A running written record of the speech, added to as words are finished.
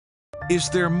Is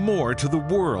there more to the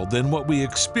world than what we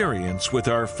experience with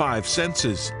our five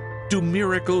senses? Do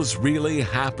miracles really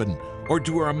happen, or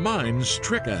do our minds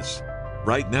trick us?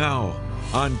 Right now,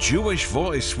 on Jewish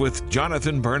Voice with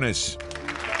Jonathan Bernis.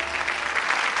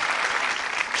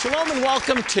 Shalom and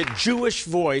welcome to Jewish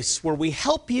Voice, where we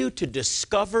help you to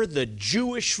discover the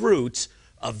Jewish roots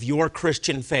of your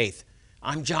Christian faith.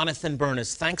 I'm Jonathan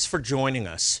Bernis. Thanks for joining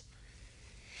us.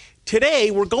 Today,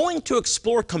 we're going to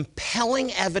explore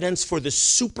compelling evidence for the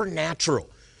supernatural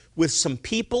with some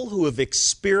people who have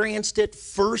experienced it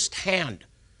firsthand.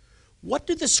 What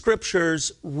do the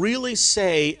scriptures really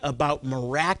say about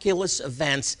miraculous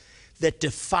events that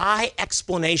defy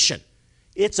explanation?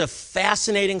 It's a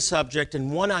fascinating subject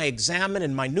and one I examine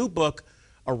in my new book,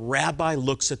 A Rabbi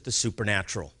Looks at the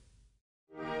Supernatural.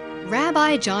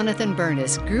 Rabbi Jonathan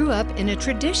Bernis grew up in a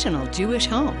traditional Jewish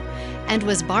home and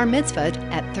was bar mitzvahed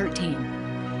at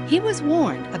 13. He was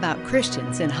warned about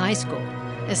Christians in high school,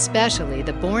 especially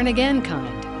the born-again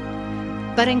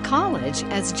kind. But in college,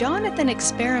 as Jonathan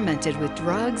experimented with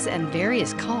drugs and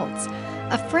various cults,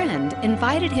 a friend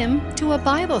invited him to a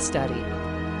Bible study.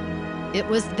 It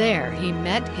was there he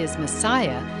met his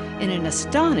Messiah in an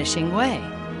astonishing way.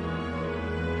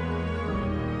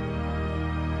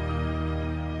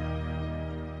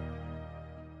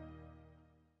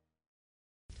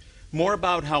 More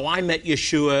about how I met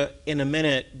Yeshua in a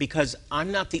minute, because I'm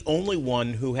not the only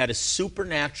one who had a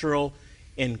supernatural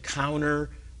encounter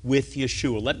with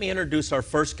Yeshua. Let me introduce our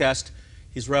first guest.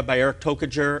 He's Rabbi Eric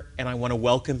Tokajer, and I want to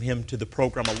welcome him to the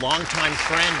program. A longtime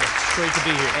friend. It's great to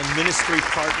be here. And ministry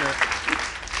partner.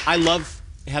 I love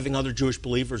having other Jewish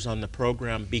believers on the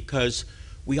program because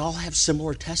we all have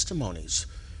similar testimonies.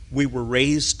 We were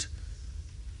raised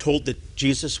told that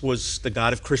Jesus was the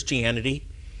God of Christianity,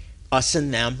 us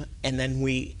and them, and then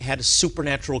we had a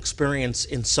supernatural experience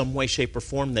in some way, shape, or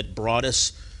form that brought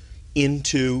us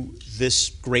into this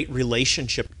great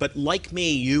relationship. But like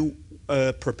me, you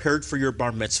prepared for your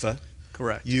bar mitzvah.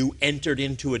 Correct. You entered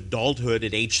into adulthood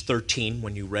at age 13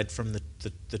 when you read from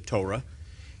the Torah.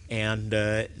 And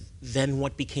then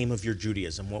what became of your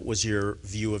Judaism? What was your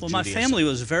view of Judaism? Well, my family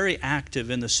was very active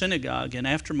in the synagogue, and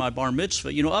after my bar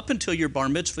mitzvah, up until your bar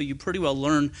mitzvah, you pretty well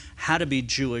learn how to be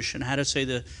Jewish and how to say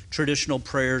the traditional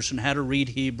prayers and how to read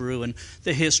Hebrew and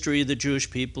the history of the Jewish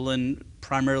people and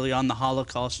primarily on the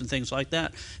Holocaust and things like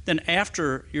that. Then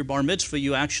after your bar mitzvah,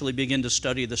 you actually begin to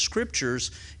study the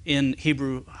scriptures in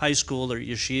Hebrew high school or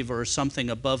yeshiva or something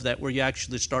above that, where you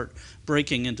actually start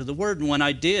breaking into the Word. And when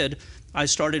I did, I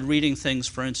started reading things,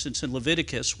 for instance, in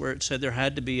Leviticus, where it said there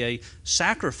had to be a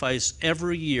sacrifice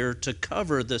every year to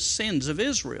cover the sins of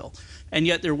Israel. And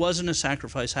yet there wasn't a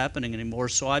sacrifice happening anymore.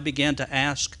 So I began to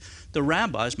ask the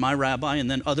rabbis, my rabbi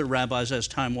and then other rabbis as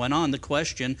time went on, the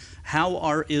question, how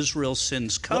are Israel's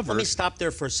sins covered? Let me stop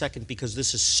there for a second, because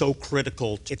this is so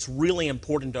critical. It's really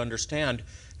important to understand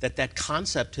that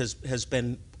concept has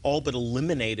been all but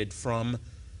eliminated from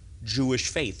Jewish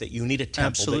faith, that you need a temple,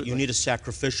 Absolutely. That you need a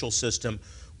sacrificial system,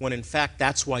 when in fact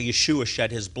that's why Yeshua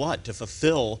shed his blood, to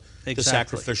fulfill the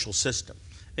sacrificial system.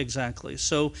 Exactly.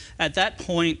 So at that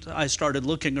point, I started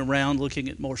looking around, looking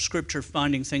at more scripture,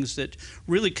 finding things that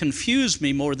really confused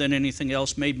me more than anything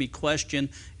else, made me question,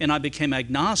 and I became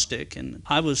agnostic. And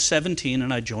I was 17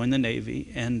 and I joined the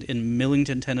Navy, and in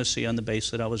Millington, Tennessee, on the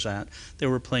base that I was at, they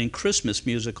were playing Christmas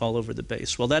music all over the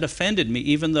base. Well, that offended me.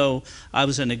 Even though I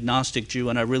was an agnostic Jew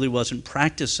and I really wasn't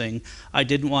practicing, I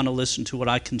didn't want to listen to what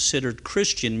I considered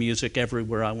Christian music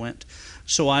everywhere I went.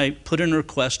 So I put in a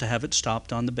request to have it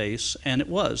stopped on the base, and it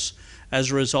was.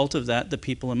 As a result of that, the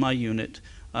people in my unit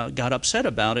got upset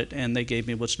about it, and they gave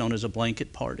me what's known as a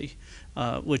blanket party,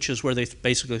 which is where they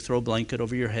basically throw a blanket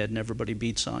over your head and everybody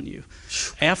beats on you.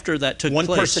 After that took place...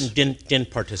 One person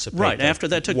didn't participate. Right. After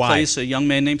that took place, a young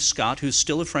man named Scott, who's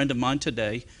still a friend of mine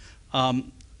today,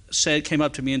 came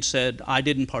up to me and said, I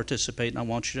didn't participate and I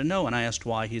want you to know. And I asked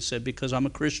why. He said, because I'm a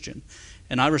Christian.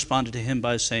 And I responded to him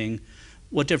by saying,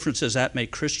 what difference does that make?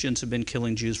 Christians have been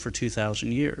killing Jews for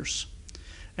 2,000 years.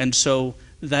 And so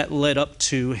that led up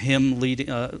to him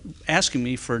asking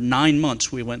me for 9 months.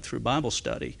 We went through Bible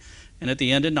study. And at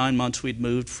the end of 9 months, we'd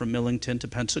moved from Millington to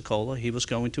Pensacola. He was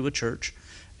going to a church,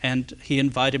 and he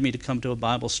invited me to come to a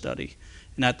Bible study.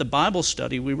 And at the Bible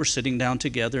study, we were sitting down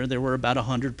together. There were about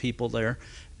 100 people there.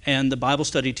 And the Bible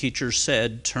study teacher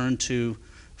said, turn to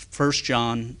 1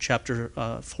 John chapter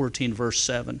 14, verse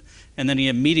 7. And then he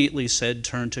immediately said,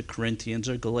 turn to Corinthians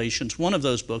or Galatians, one of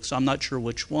those books. I'm not sure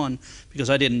which one, because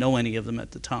I didn't know any of them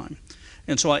at the time.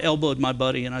 And so I elbowed my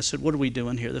buddy and I said, what are we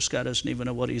doing here? This guy doesn't even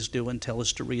know what he's doing. Tell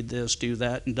us to read this, do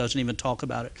that, and doesn't even talk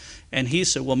about it. And he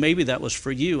said, well, maybe that was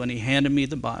for you. And he handed me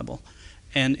the Bible.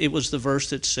 And it was the verse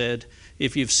that said,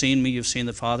 if you've seen me, you've seen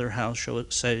the Father. How show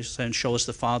us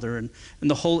the Father. And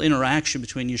the whole interaction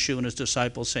between Yeshua and his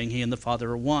disciples saying he and the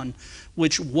Father are one,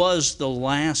 which was the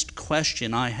last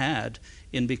question I had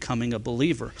in becoming a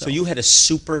believer. So you had a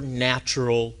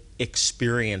supernatural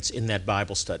experience in that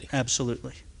Bible study.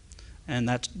 Absolutely. And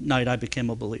that night I became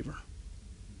a believer.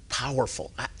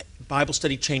 Powerful. Bible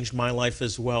study changed my life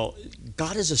as well.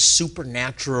 God is a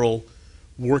supernatural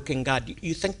working God.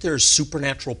 You think there's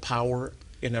supernatural power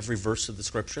in every verse of the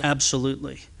Scripture?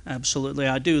 Absolutely. Absolutely,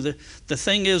 I do. The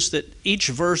thing is that each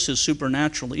verse is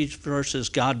supernatural. Each verse is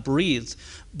God-breathed.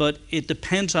 But it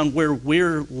depends on where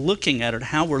we're looking at it,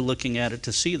 how we're looking at it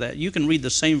to see that. You can read the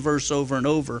same verse over and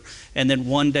over, and then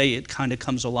one day it kind of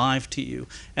comes alive to you.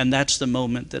 And that's the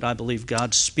moment that I believe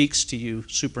God speaks to you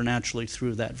supernaturally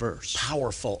through that verse.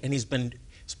 Powerful. And he's been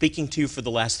speaking to you for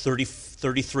the last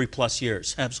 33 plus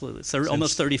years. Absolutely.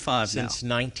 Almost 35 now. Since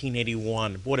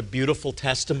 1981. What a beautiful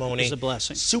testimony. It's a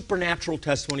blessing. Supernatural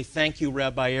testimony. Thank you,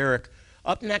 Rabbi Eric.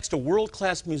 Up next, a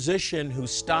world-class musician who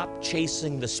stopped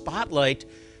chasing the spotlight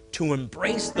to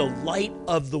embrace the light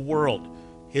of the world.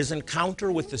 His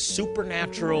encounter with the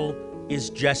supernatural is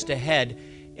just ahead.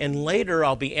 And later,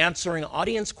 I'll be answering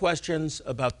audience questions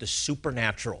about the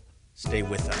supernatural. Stay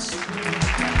with us.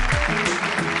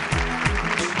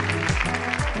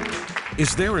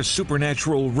 Is there a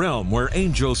supernatural realm where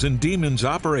angels and demons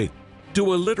operate?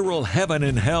 Do a literal heaven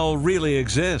and hell really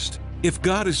exist? If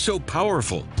God is so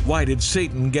powerful, why did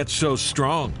Satan get so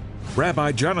strong?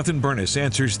 Rabbi Jonathan Bernis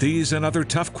answers these and other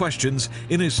tough questions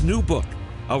in his new book,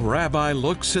 A Rabbi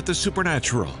Looks at the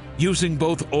Supernatural. Using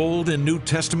both Old and New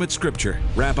Testament scripture,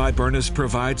 Rabbi Bernis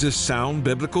provides a sound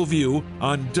biblical view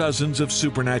on dozens of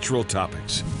supernatural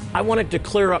topics. I wanted to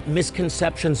clear up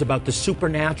misconceptions about the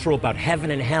supernatural, about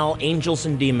heaven and hell, angels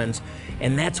and demons,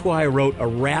 and that's why I wrote A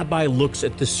Rabbi Looks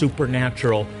at the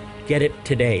Supernatural. Get it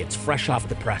today. It's fresh off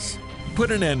the press.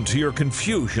 Put an end to your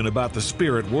confusion about the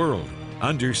spirit world.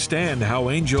 Understand how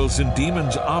angels and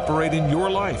demons operate in your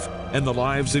life and the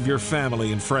lives of your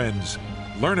family and friends.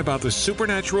 Learn about the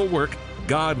supernatural work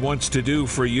God wants to do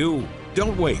for you.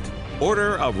 Don't wait.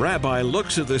 Order A Rabbi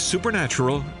Looks at the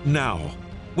Supernatural now.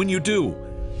 When you do,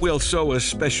 we'll sow a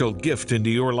special gift into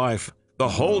your life. The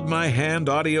Hold My Hand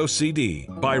audio CD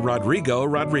by Rodrigo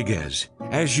Rodriguez.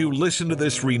 As you listen to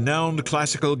this renowned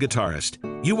classical guitarist,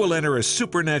 you will enter a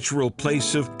supernatural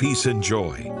place of peace and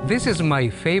joy. This is my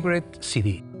favorite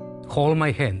CD, Hold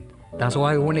My Hand. That's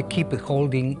why I want to keep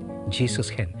holding Jesus'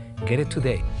 hand. Get it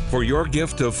today. For your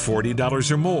gift of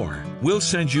 $40 or more, we'll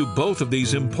send you both of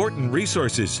these important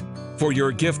resources. For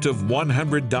your gift of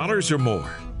 $100 or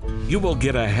more, you will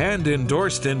get a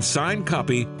hand-endorsed and signed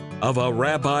copy of A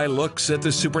Rabbi Looks at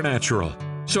the Supernatural.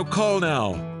 So call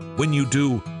now. When you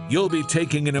do, you'll be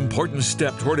taking an important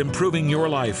step toward improving your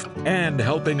life and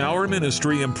helping our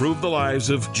ministry improve the lives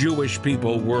of Jewish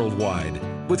people worldwide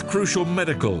with crucial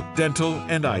medical, dental,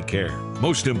 and eye care.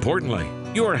 Most importantly,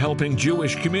 you're helping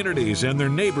Jewish communities and their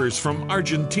neighbors from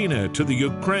Argentina to the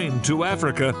Ukraine to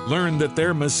Africa learn that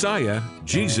their Messiah,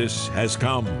 Jesus, has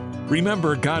come.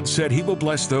 Remember, God said He will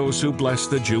bless those who bless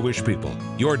the Jewish people.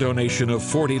 Your donation of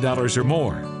 $40 or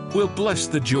more will bless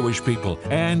the Jewish people,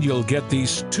 and you'll get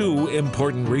these two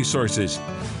important resources.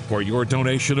 For your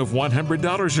donation of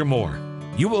 $100 or more,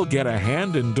 you will get a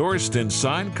hand-endorsed and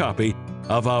signed copy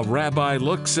of A Rabbi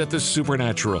Looks at the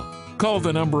Supernatural. Call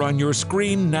the number on your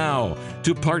screen now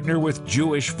to partner with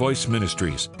Jewish Voice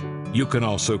Ministries. You can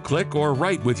also click or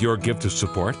write with your gift of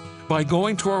support by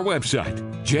going to our website,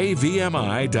 jvmi.tv,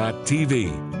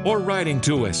 or writing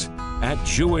to us at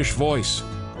Jewish Voice,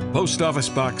 Post Office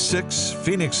Box 6,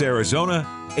 Phoenix, Arizona,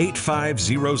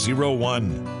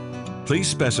 85001. Please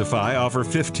specify offer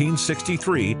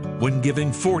 1563 when giving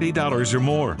 $40 or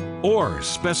more, or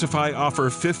specify offer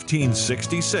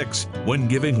 1566 when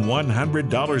giving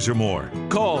 $100 or more.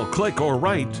 Call, click, or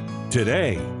write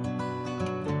today.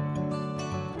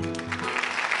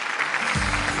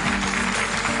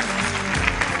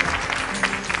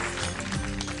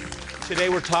 Today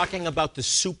we're talking about the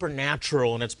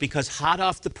supernatural, and it's because hot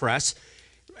off the press,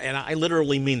 and I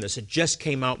literally mean this, it just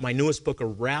came out, my newest book, A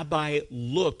Rabbi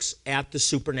Looks at the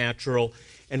Supernatural,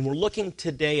 and we're looking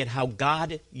today at how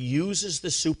God uses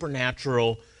the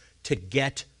supernatural to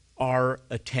get our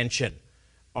attention.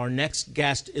 Our next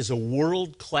guest is a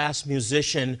world-class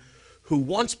musician who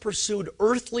once pursued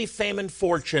earthly fame and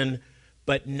fortune,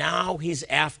 but now he's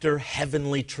after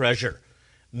heavenly treasure.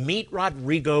 Meet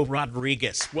Rodrigo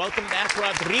Rodriguez. Welcome back,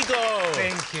 Rodrigo.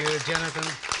 Thank you, Jonathan.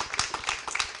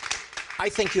 I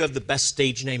think you have the best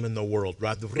stage name in the world,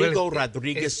 Rodrigo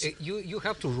Rodriguez. You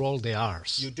have to roll the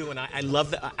R's. You do, and I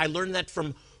love that. I learned that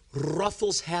from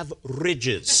ruffles have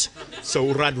ridges.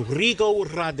 So Rodrigo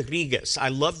Rodriguez. I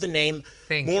love the name.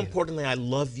 Thank More you. importantly, I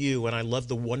love you, and I love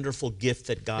the wonderful gift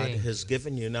that God Thank has you.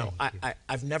 given you. Now,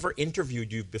 I've never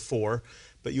interviewed you before,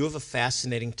 but you have a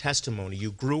fascinating testimony.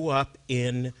 You grew up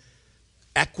in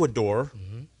Ecuador,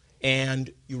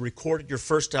 and you recorded your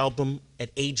first album at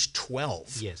age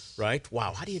 12. Yes. Right?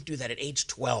 Wow. How do you do that at age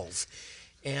 12?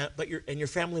 But your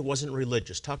family wasn't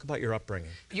religious. Talk about your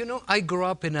upbringing. You know, I grew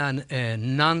up in a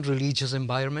non-religious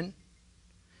environment,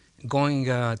 going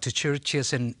to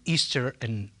churches and Easter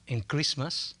and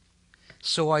Christmas.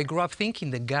 So I grew up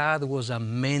thinking that God was a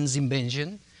man's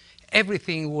invention.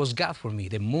 Everything was God for me,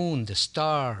 the moon, the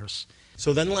stars.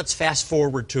 So then let's fast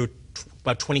forward to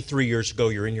about 23 years ago.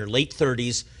 You're in your late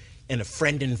 30s, and a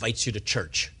friend invites you to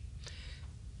church.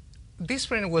 This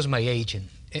friend was my agent,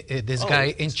 this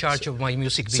guy in charge of my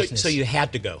music business. So you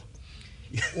had to go.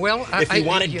 Well, If you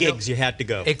wanted gigs, you had to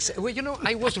go. Well, you know,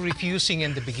 I was refusing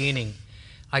in the beginning.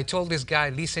 I told this guy,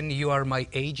 listen, you are my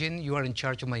agent, you are in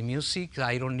charge of my music,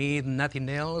 I don't need nothing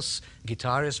else.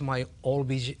 Guitar is my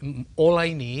all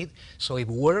I need. So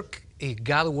if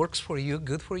God works for you,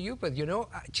 good for you, but you know,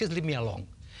 just leave me alone.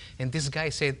 And this guy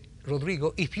said,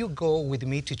 Rodrigo, if you go with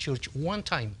me to church one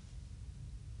time,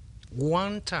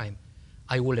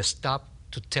 I will stop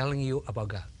to telling you about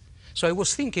God. So I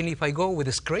was thinking, if I go with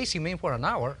this crazy man for an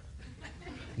hour,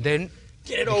 then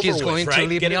Get it over he's with, going right? to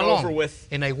leave Get me it alone. over with.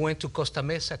 And I went to Costa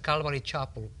Mesa Calvary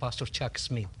Chapel, Pastor Chuck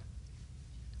Smith,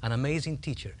 an amazing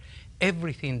teacher.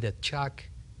 Everything that Chuck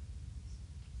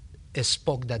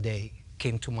spoke that day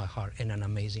came to my heart in an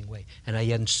amazing way. And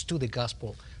I understood the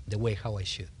gospel the way how I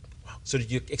should. Wow. So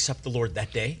did you accept the Lord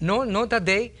that day? No, not that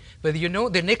day, but you know,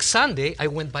 the next Sunday I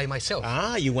went by myself.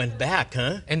 Ah, you went back,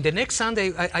 huh? And the next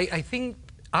Sunday, I think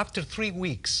after 3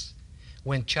 weeks,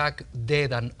 when Chuck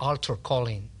did an altar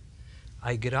calling,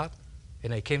 I get up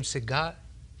and I came and said, God,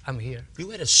 I'm here.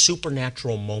 You had a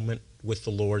supernatural moment with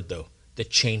the Lord, though, that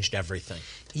changed everything.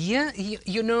 Yeah,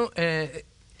 you know,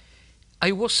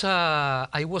 I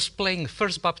was playing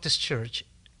First Baptist Church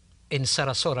in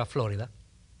Sarasota, Florida.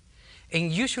 And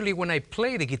usually when I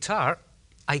play the guitar,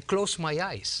 I close my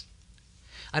eyes.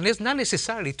 And it's not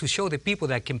necessarily to show the people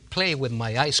that I can play with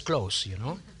my eyes closed, you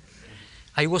know.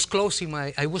 I was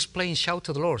playing Shout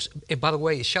to the Lord. By the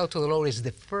way, Shout to the Lord is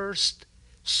the first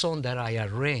song that I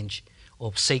arranged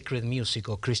of sacred music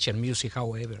or Christian music,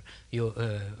 however you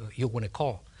want to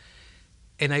call.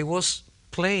 And I was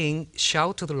playing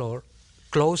Shout to the Lord,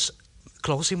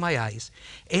 closing my eyes,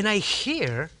 and I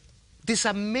hear this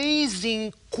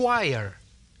amazing choir,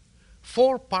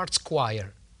 4 parts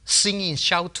choir, singing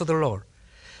Shout to the Lord.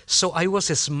 So I was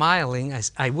smiling.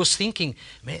 I was thinking,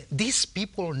 man, these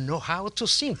people know how to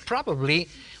sing. Probably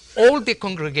all the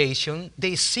congregation,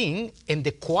 they sing in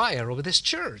the choir of this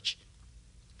church.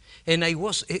 And it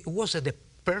was the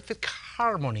perfect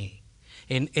harmony.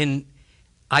 And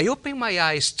I opened my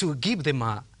eyes to give them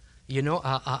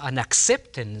an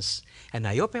acceptance. And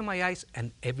I opened my eyes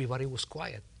and everybody was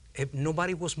quiet.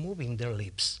 Nobody was moving their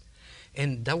lips.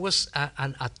 And that was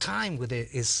a time with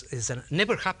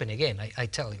never happened again, I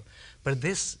tell you. But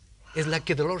this is like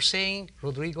the Lord saying,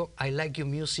 Rodrigo, I like your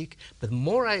music, but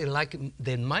more I like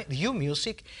than your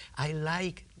music, I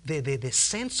like the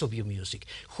sense of your music,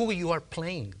 who you are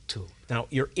playing to. Now,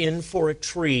 you're in for a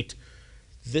treat.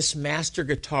 This master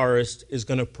guitarist is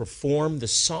going to perform the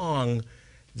song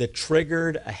that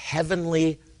triggered a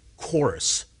heavenly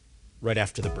chorus right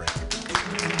after the break.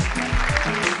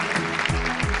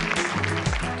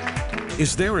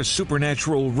 Is there a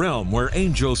supernatural realm where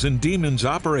angels and demons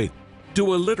operate?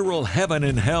 Do a literal heaven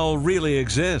and hell really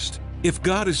exist? If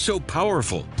God is so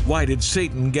powerful, why did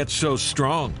Satan get so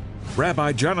strong?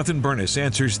 Rabbi Jonathan Bernis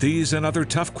answers these and other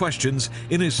tough questions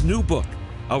in his new book,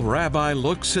 A Rabbi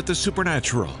Looks at the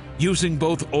Supernatural. Using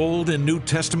both Old and New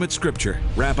Testament scripture,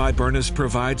 Rabbi Bernis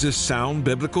provides a sound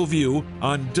biblical view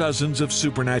on dozens of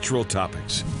supernatural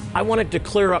topics. I wanted to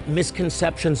clear up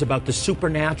misconceptions about the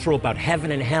supernatural, about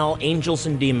heaven and hell, angels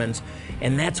and demons,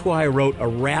 and that's why I wrote A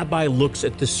Rabbi Looks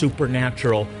at the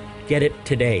Supernatural. Get it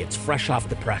today. It's fresh off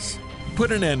the press.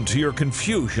 Put an end to your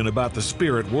confusion about the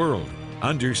spirit world.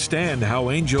 Understand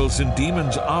how angels and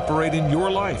demons operate in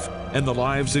your life and the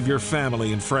lives of your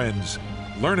family and friends.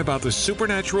 Learn about the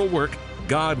supernatural work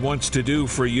God wants to do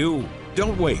for you.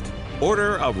 Don't wait.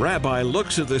 Order A Rabbi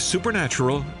Looks at the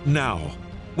Supernatural now.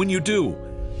 When you do,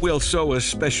 we'll sow a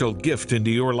special gift into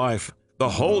your life. The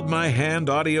Hold My Hand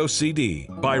audio CD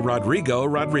by Rodrigo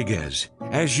Rodriguez.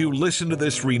 As you listen to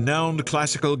this renowned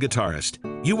classical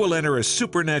guitarist, you will enter a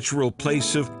supernatural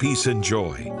place of peace and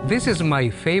joy. This is my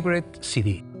favorite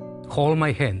CD, Hold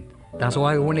My Hand. That's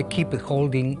why I want to keep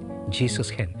holding Jesus'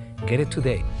 hand. Get it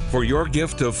today. For your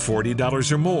gift of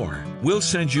 $40 or more, we'll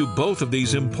send you both of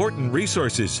these important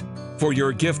resources. For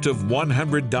your gift of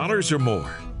 $100 or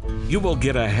more, you will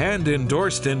get a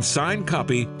hand-endorsed and signed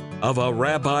copy of A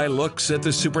Rabbi Looks at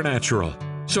the Supernatural.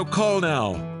 So call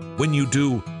now. When you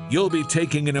do, you'll be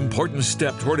taking an important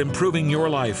step toward improving your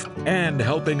life and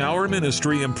helping our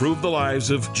ministry improve the lives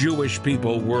of Jewish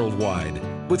people worldwide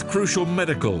with crucial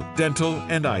medical, dental,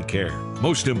 and eye care.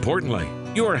 Most importantly,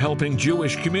 you're helping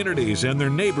Jewish communities and their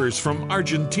neighbors from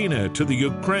Argentina to the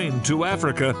Ukraine to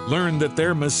Africa learn that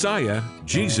their Messiah,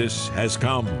 Jesus, has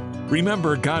come.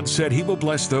 Remember, God said He will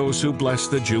bless those who bless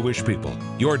the Jewish people.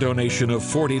 Your donation of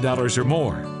 $40 or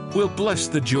more will bless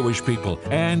the Jewish people,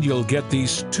 and you'll get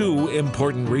these two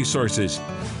important resources.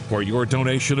 For your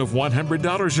donation of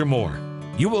 $100 or more,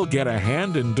 you will get a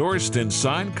hand-endorsed and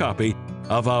signed copy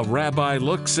of A Rabbi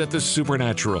Looks at the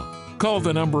Supernatural. Call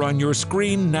the number on your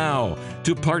screen now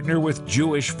to partner with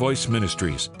Jewish Voice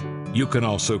Ministries. You can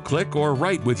also click or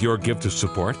write with your gift of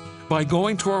support by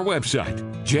going to our website,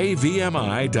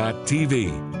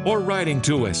 jvmi.tv, or writing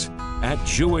to us at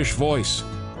Jewish Voice,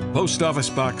 Post Office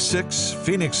Box 6,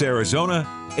 Phoenix, Arizona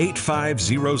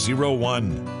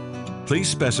 85001. Please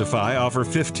specify offer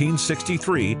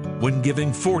 1563 when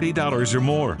giving $40 or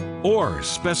more, or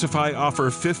specify offer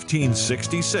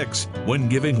 1566 when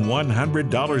giving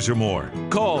 $100 or more.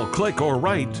 Call, click, or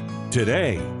write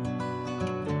today.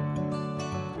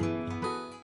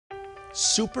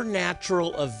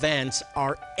 Supernatural events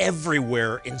are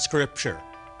everywhere in Scripture,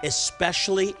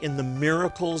 especially in the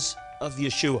miracles of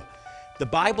Yeshua. The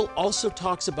Bible also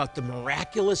talks about the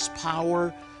miraculous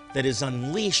power that is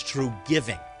unleashed through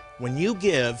giving. When you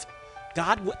give,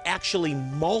 God actually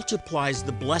multiplies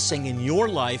the blessing in your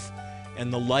life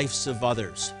and the lives of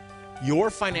others.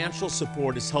 Your financial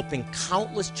support is helping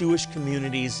countless Jewish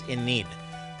communities in need.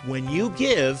 When you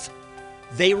give,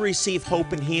 they receive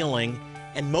hope and healing,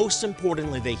 and most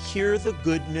importantly, they hear the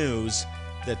good news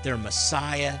that their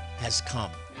Messiah has come.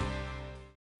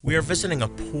 We are visiting a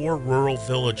poor rural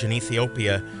village in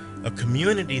Ethiopia, a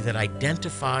community that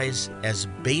identifies as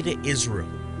Beta Israel,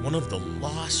 one of the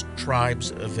lost tribes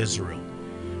of Israel.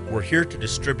 We're here to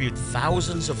distribute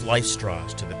thousands of life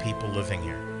straws to the people living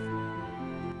here.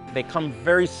 They come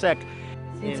very sick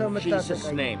in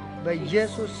Jesus' name.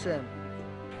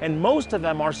 And most of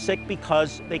them are sick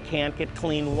because they can't get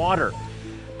clean water.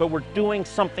 But we're doing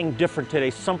something different today,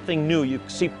 something new. You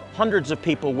see hundreds of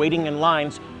people waiting in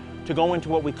lines to go into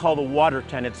what we call the water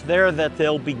tent. It's there that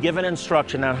they'll be given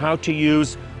instruction on how to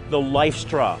use the Life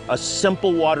Straw, a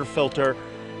simple water filter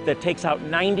that takes out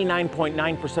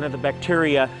 99.9% of the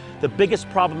bacteria. The biggest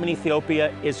problem in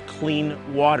Ethiopia is clean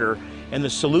water, and the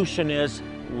solution is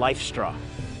Life Straw.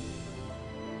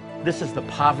 This is the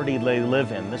poverty they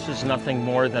live in. This is nothing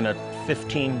more than a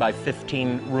 15 by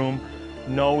 15 room,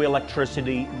 no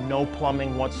electricity, no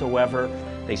plumbing whatsoever.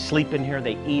 They sleep in here,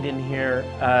 they eat in here,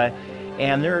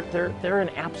 and they're in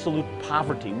absolute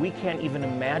poverty. We can't even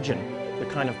imagine the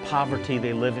kind of poverty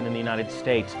they live in the United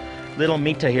States. Little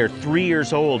Mita here, 3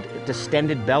 years old,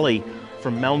 distended belly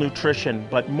from malnutrition,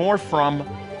 but more from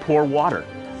poor water.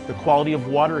 The quality of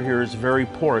water here is very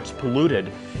poor, it's polluted,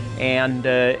 and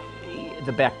the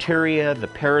bacteria, the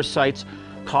parasites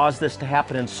cause this to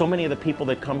happen, and so many of the people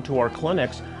that come to our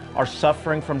clinics are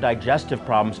suffering from digestive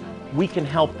problems. We can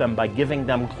help them by giving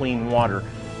them clean water.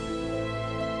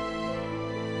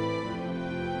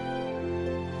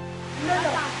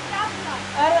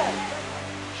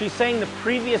 She's saying the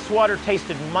previous water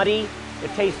tasted muddy,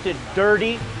 it tasted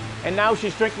dirty, and now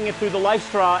she's drinking it through the Life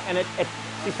Straw, and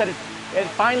she said it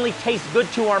finally tastes good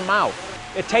to our mouth.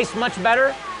 It tastes much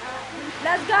better.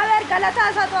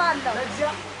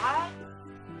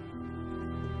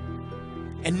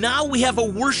 And now we have a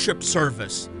worship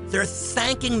service. They're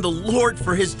thanking the Lord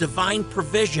for His divine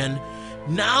provision.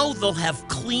 Now they'll have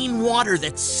clean water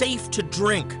that's safe to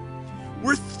drink.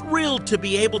 We're thrilled to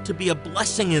be able to be a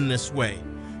blessing in this way.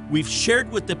 We've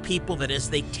shared with the people that as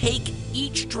they take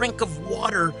each drink of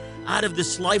water out of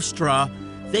this Life Straw,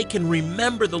 they can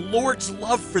remember the Lord's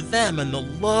love for them and the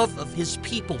love of His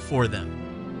people for them.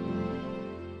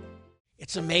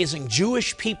 It's amazing.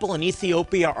 Jewish people in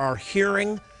Ethiopia are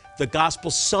hearing the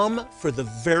gospel, some for the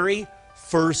very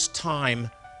first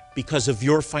time because of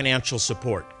your financial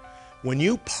support. When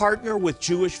you partner with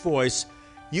Jewish Voice,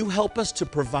 you help us to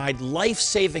provide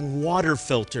life-saving water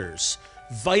filters,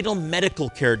 vital medical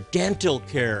care, dental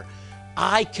care,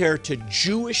 eye care to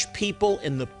Jewish people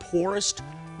in the poorest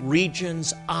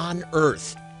regions on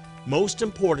earth. Most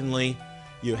importantly,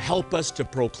 you help us to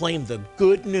proclaim the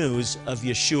good news of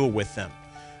Yeshua with them.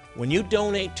 When you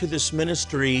donate to this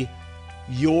ministry,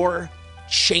 you're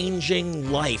changing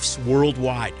lives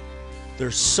worldwide.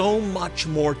 There's so much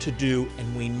more to do,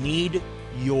 and we need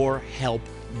your help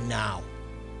now.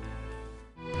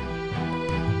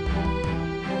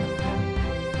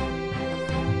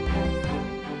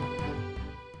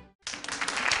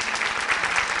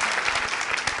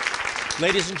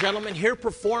 Ladies and gentlemen, here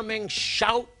performing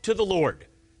Shout to the Lord,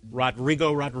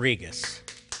 Rodrigo Rodriguez.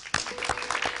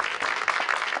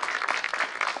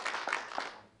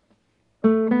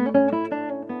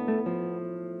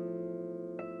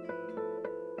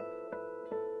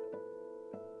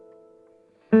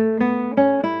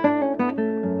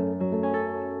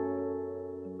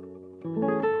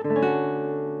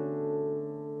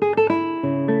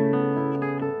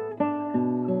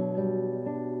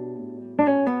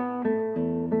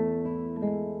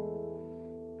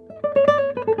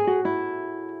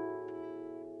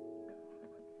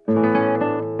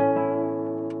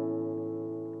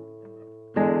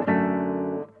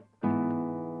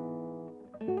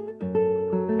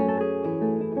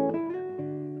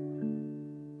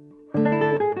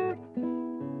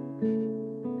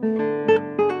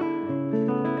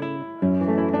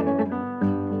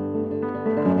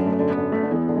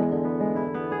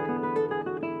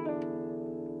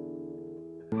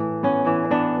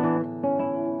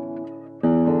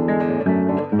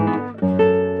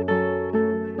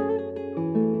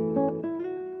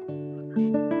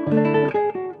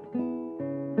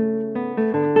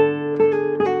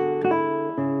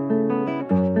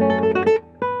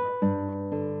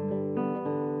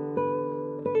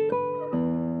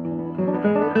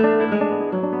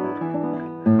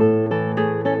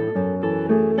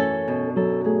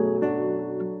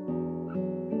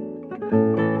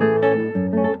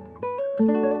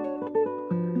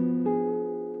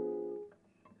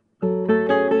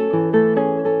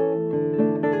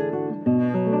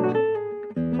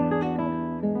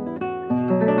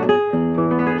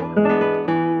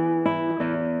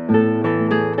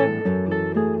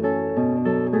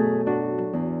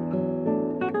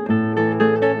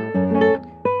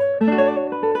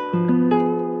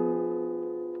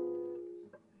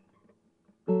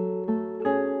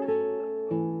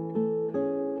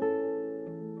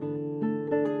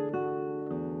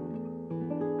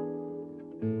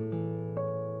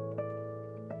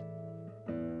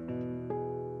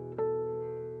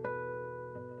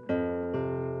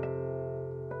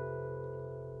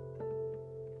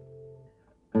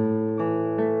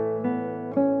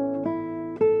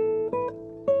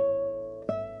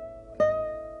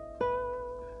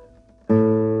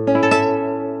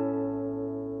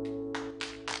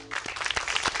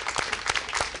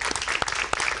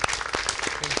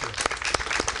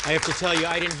 I have to tell you,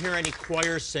 I didn't hear any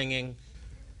choir singing,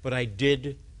 but I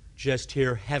did just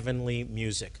hear heavenly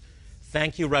music.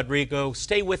 Thank you, Rodrigo.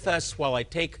 Stay with us while I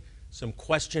take some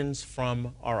questions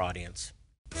from our audience.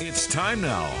 It's time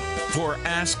now for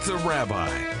Ask the Rabbi.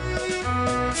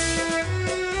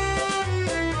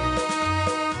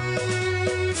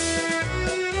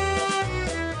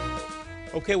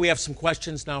 Okay, we have some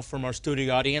questions now from our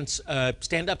studio audience.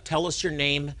 Stand up, tell us your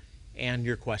name and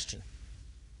your question.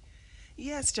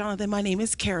 Yes, Jonathan, my name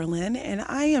is Carolyn, and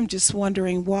I am just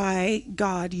wondering why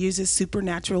God uses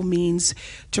supernatural means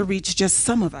to reach just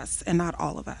some of us and not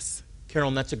all of us.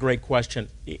 Carolyn, that's a great question,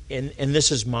 and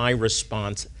this is my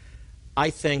response.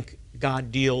 I think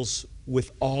God deals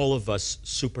with all of us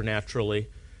supernaturally.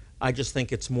 I just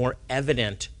think it's more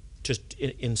evident just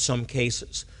in some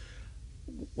cases.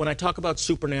 When I talk about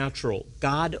supernatural,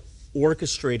 God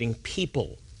orchestrating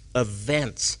people,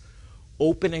 events,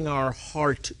 opening our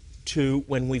heart to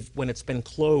when it's been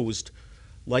closed,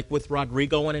 like with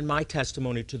Rodrigo and in my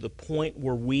testimony, to the point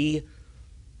where we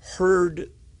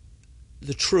heard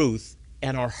the truth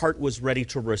and our heart was ready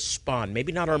to respond.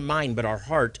 Maybe not our mind, but our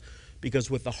heart,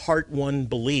 because with the heart one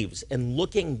believes. And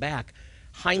looking back,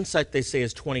 hindsight, they say,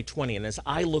 is 20/20. And as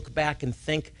I look back and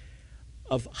think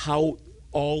of how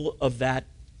all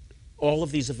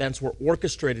of these events were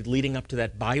orchestrated leading up to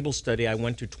that Bible study I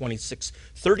went to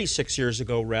 36 years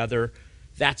ago, rather,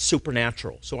 that's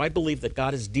supernatural. So I believe that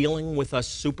God is dealing with us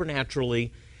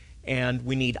supernaturally, and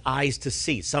we need eyes to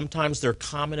see. Sometimes they're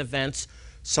common events,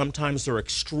 sometimes they're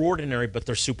extraordinary, but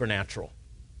they're supernatural.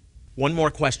 One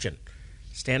more question.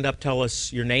 Stand up, tell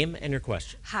us your name and your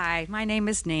question. Hi, my name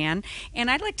is Nan, and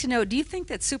I'd like to know, do you think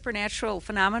that supernatural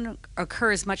phenomena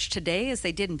occur as much today as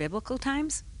they did in biblical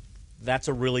times? That's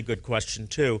a really good question,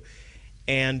 too.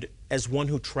 And as one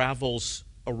who travels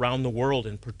around the world,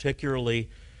 and particularly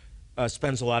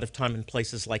spends a lot of time in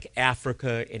places like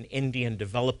Africa and India and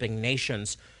developing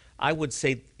nations, I would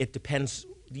say it depends.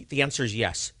 The answer is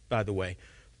yes, by the way.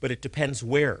 but it depends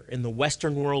where. In the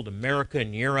Western world, America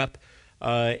and Europe,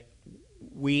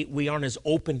 we aren't as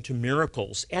open to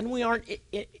miracles, and we aren't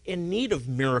in need of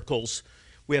miracles.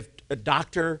 We have a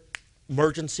doctor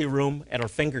emergency room at our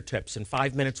fingertips. In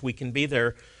 5 minutes we can be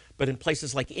there. But in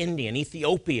places like India and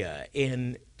Ethiopia,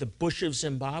 in the bush of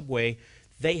Zimbabwe,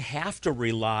 they have to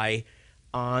rely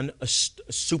on a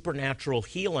supernatural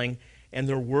healing, and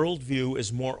their worldview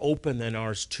is more open than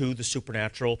ours to the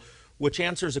supernatural, which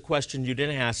answers a question you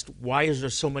didn't ask. Why is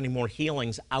there so many more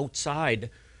healings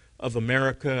outside of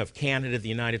America, of Canada, the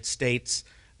United States,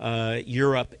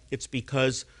 Europe? It's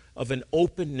because of an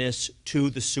openness to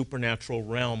the supernatural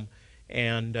realm.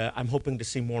 And I'm hoping to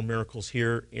see more miracles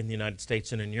here in the United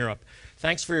States and in Europe.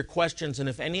 Thanks for your questions. And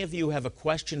if any of you have a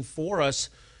question for us,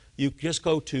 you just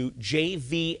go to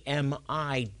jvmi.tv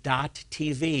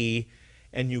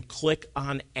and you click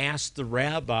on Ask the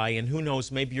Rabbi. And who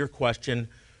knows, maybe your question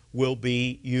will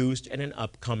be used in an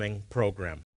upcoming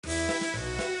program.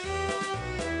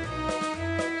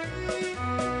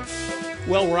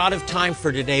 Well, we're out of time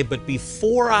for today, but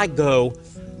before I go,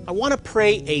 I want to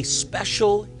pray a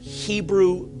special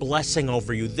Hebrew blessing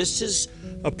over you. This is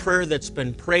a prayer that's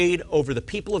been prayed over the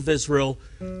people of Israel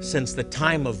since the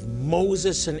time of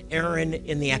Moses and Aaron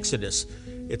in the Exodus.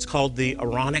 It's called the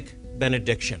Aaronic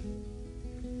benediction.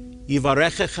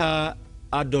 Yivarechecha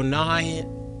Adonai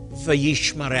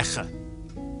v'yishmarecha.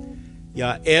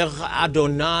 Ya'er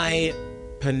Adonai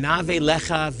panav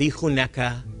elecha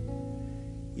v'chuneka.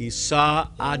 Yisa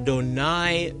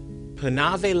Adonai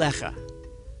panav elecha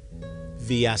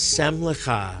v'yasem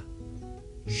lecha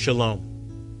shalom.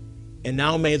 And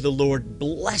now may the Lord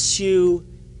bless you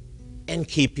and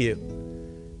keep you.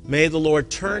 May the Lord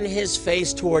turn his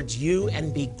face towards you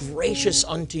and be gracious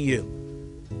unto you.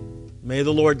 May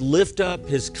the Lord lift up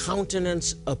his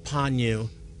countenance upon you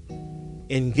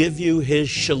and give you his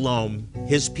shalom,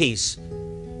 his peace,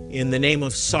 in the name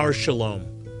of Sar Shalom,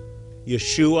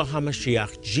 Yeshua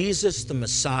HaMashiach, Jesus the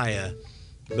Messiah,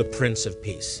 the Prince of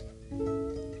Peace.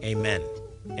 Amen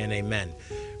and amen.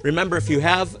 Remember, if you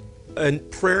have a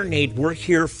prayer need, we're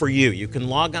here for you. You can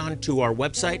log on to our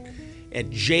website at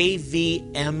jvmi.tv.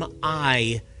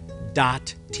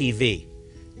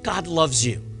 God loves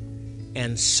you,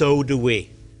 and so do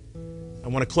we. I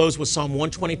want to close with Psalm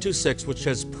 122:6, which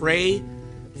says, "Pray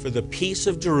for the peace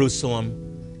of Jerusalem,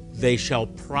 they shall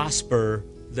prosper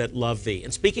that love thee."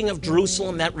 And speaking of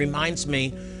Jerusalem, that reminds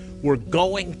me, we're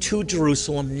going to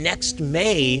Jerusalem next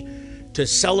May to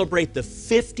celebrate the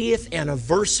 50th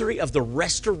anniversary of the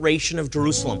restoration of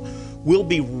Jerusalem. We'll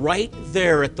be right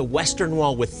there at the Western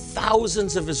Wall with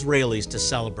thousands of Israelis to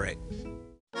celebrate.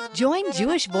 Join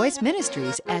Jewish Voice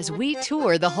Ministries as we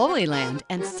tour the Holy Land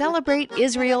and celebrate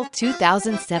Israel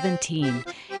 2017.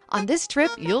 On this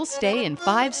trip, you'll stay in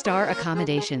 5-star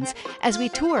accommodations as we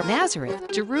tour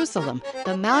Nazareth, Jerusalem,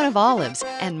 the Mount of Olives,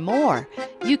 and more.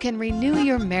 You can renew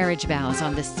your marriage vows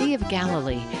on the Sea of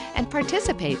Galilee and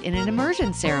participate in an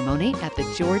immersion ceremony at the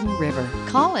Jordan River.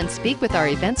 Call and speak with our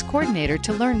events coordinator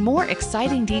to learn more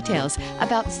exciting details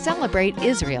about Celebrate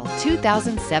Israel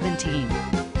 2017.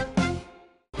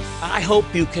 I hope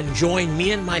you can join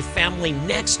me and my family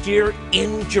next year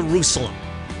in Jerusalem.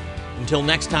 Until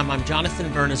next time, I'm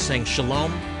Jonathan Bernis saying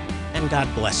shalom and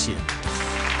God bless you.